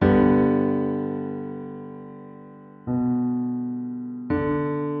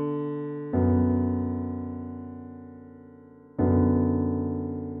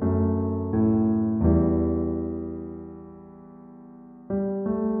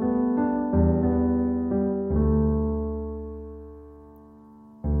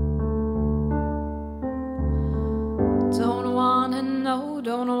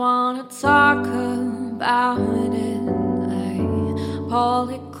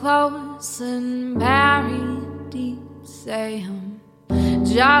close and buried deep. Say I'm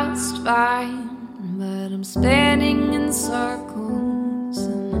just fine, but I'm spinning in circles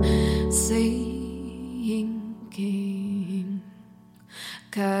and sinking.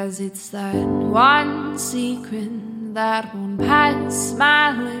 'Cause it's that one secret that won't pass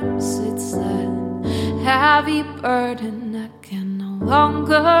my lips. It's that heavy burden I can no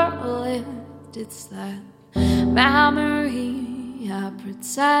longer lift. It's that memory I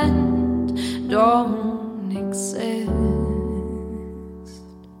pretend don't exist.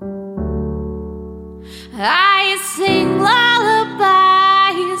 I sing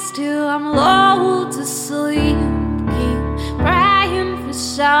lullabies till I'm lulled to sleep. Keep praying for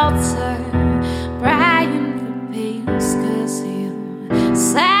shelter, praying for peace. 'Cause you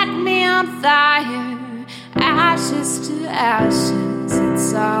set me on fire, ashes to ashes. It's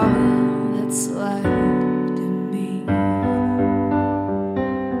all that's left of me.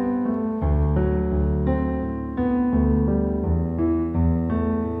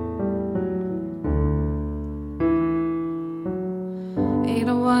 It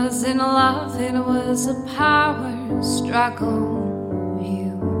wasn't love, it was a power struggle.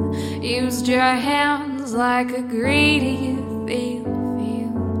 You used your hands like a greedy thief. You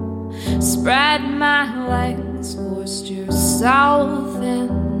spread my legs, forced yourself in,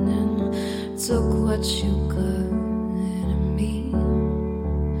 and took what you could of me.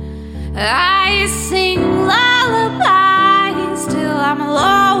 I sing lullabies till I'm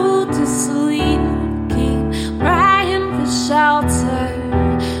lulled to sleep. Keep praying for shelter,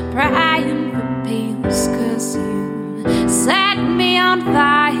 praying for peace. 'Cause you set me on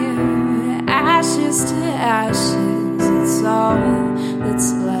fire, ashes to ashes. It's all that's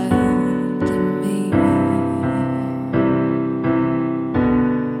left of me.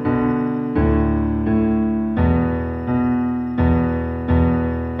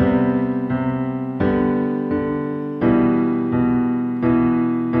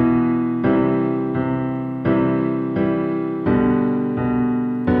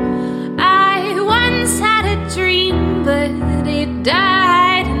 I once had a dream, but it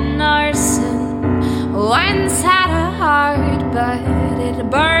died in arson. Once had a heart, but it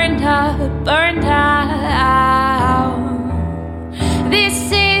burned up, burned out. This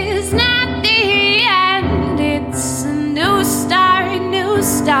is not the end, it's a new start, new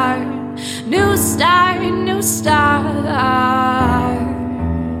start, new start, new start.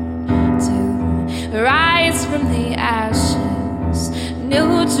 To rise from the ashes,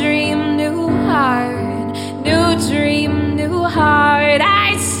 new dream, new heart, new dream, new heart. I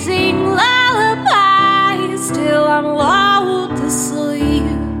sing lullabies till I'm lulled to sleep.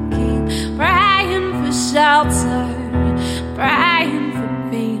 Keep praying for shelter, praying for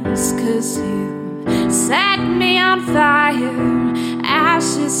peace. 'Cause you set me on fire,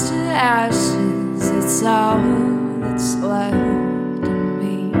 ashes to ashes. It's all that's left of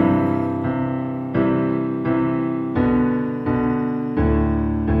me.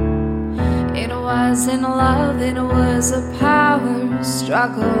 It wasn't love, it was a power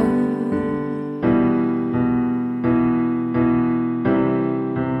struggle.